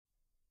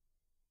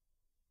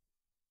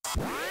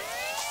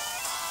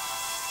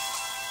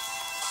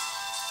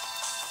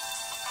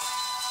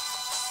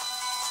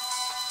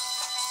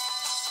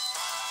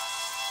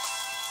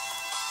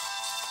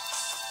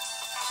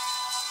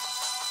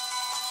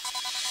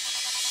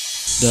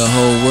The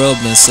whole world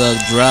been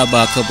sucked dry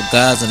by a couple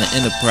guys in the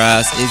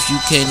enterprise. If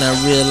you cannot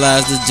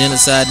realize this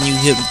genocide and you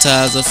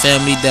hypnotize a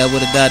family that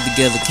would've got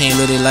together, can't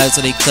live their life,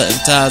 so they cutting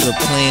ties or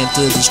plan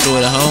to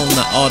destroy the home.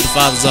 Now all the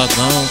fathers are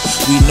gone.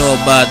 We know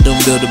about them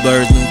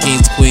Bilderbergs, them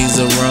kings, queens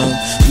of Rome.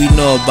 We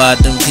know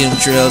about them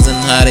chemtrails and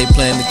how they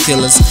plan to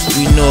kill us.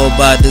 We know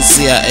about the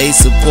CIA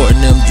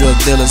supporting them drug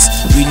dealers.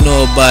 We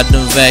know about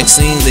them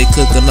vaccines they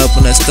cooking up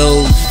on that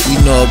stove.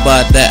 We know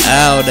about that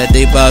owl that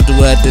they about to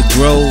at the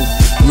grove.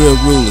 Real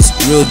rulers,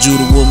 real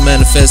Judah will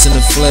manifest in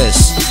the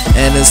flesh.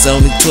 And it's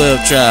only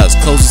 12 tribes,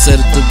 Coach said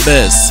it the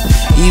best.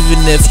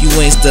 Even if you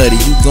ain't studied,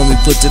 you gon' be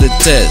put to the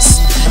test.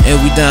 And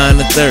we dying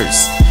of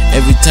thirst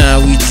every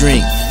time we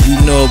drink. You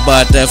know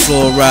about that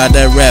fluoride,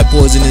 that rat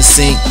poison and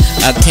sink.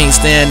 I can't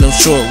stand them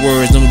short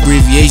words, them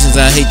abbreviations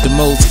I hate the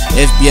most.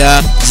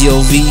 FBI,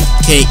 GOV,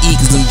 can't eat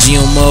cause them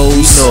GMOs.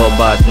 We know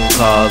about them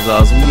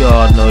cause we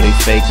all know they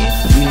faking.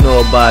 We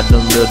know about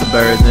them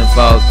Bilderbergs and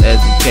false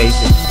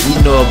education. We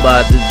know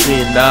about the $1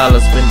 trillion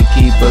spent to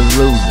keep us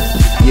losing.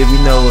 Yeah, we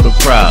know the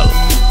problem,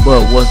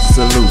 but what's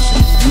the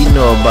solution? We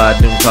know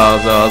about them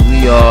cause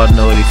we all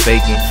know they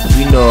faking.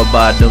 We know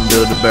about them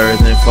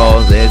Bilderbergs and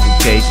false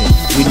education.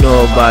 We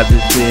know about the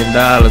 $1 trillion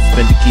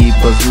spent to keep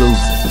us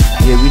losing.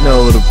 Yeah, we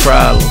know the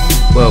problem,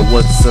 but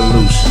what's the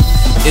solution?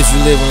 If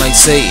you living like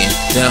Satan,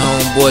 then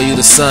homeboy, you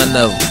the son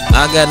of him.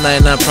 I got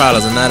 99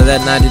 problems, and out of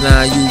that 99,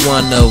 you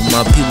one of them.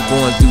 My people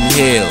going through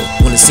hell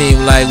when it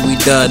seems like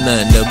we done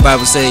nothing. The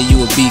Bible say you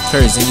will be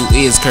cursed, and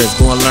you is cursed.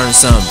 Go and learn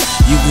something.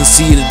 You can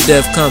see the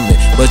death coming,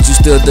 but you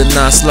still did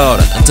not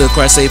slaughter. Until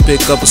Christ say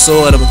pick up a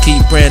sword, I'ma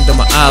keep praying till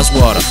my eyes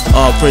water.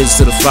 All praises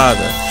to the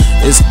Father.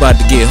 It's about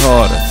to get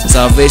harder.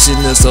 Salvation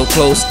is so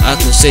close, I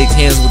can shake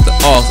hands with the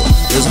author.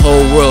 This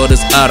whole world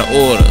is out of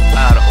order.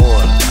 Out of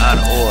order. Out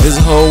of order.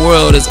 This whole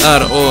world is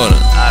out of order.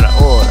 Out of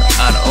order.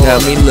 Out of order.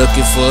 Got me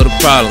looking for the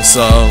problem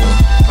solver.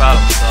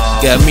 Problem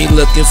solver. Got me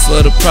looking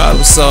for the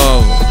problem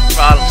solver.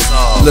 Problem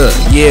solver. Look,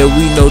 yeah,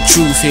 we know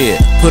truth here.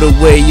 Put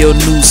away your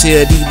news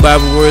here. These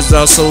Bible words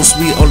are so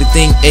sweet. Only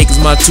thing aches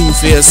my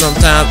tooth here.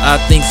 Sometimes I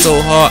think so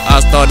hard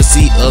I start to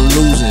see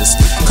illusions.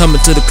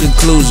 Coming to the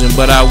conclusion,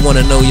 but I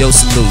wanna know your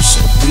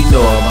solution. We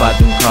know about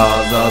them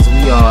cause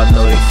we all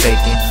know they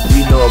faking.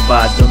 We know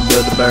about them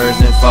Bilderbergs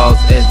and false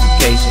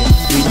education.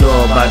 We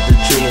know about the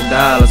 $1 trillion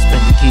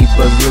spent to keep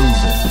us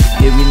losing.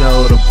 Yeah, we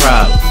know the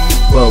problem,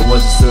 but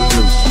what's the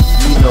solution?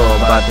 We know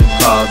about them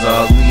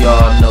cause we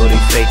all know they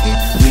faking.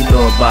 We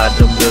know about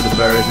them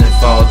Bilderbergs and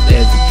false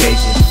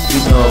education. We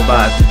know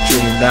about the $1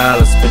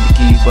 trillion spent to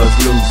keep us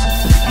losing.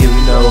 Yeah,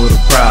 we know the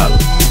problem,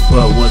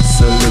 but what's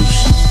the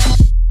solution?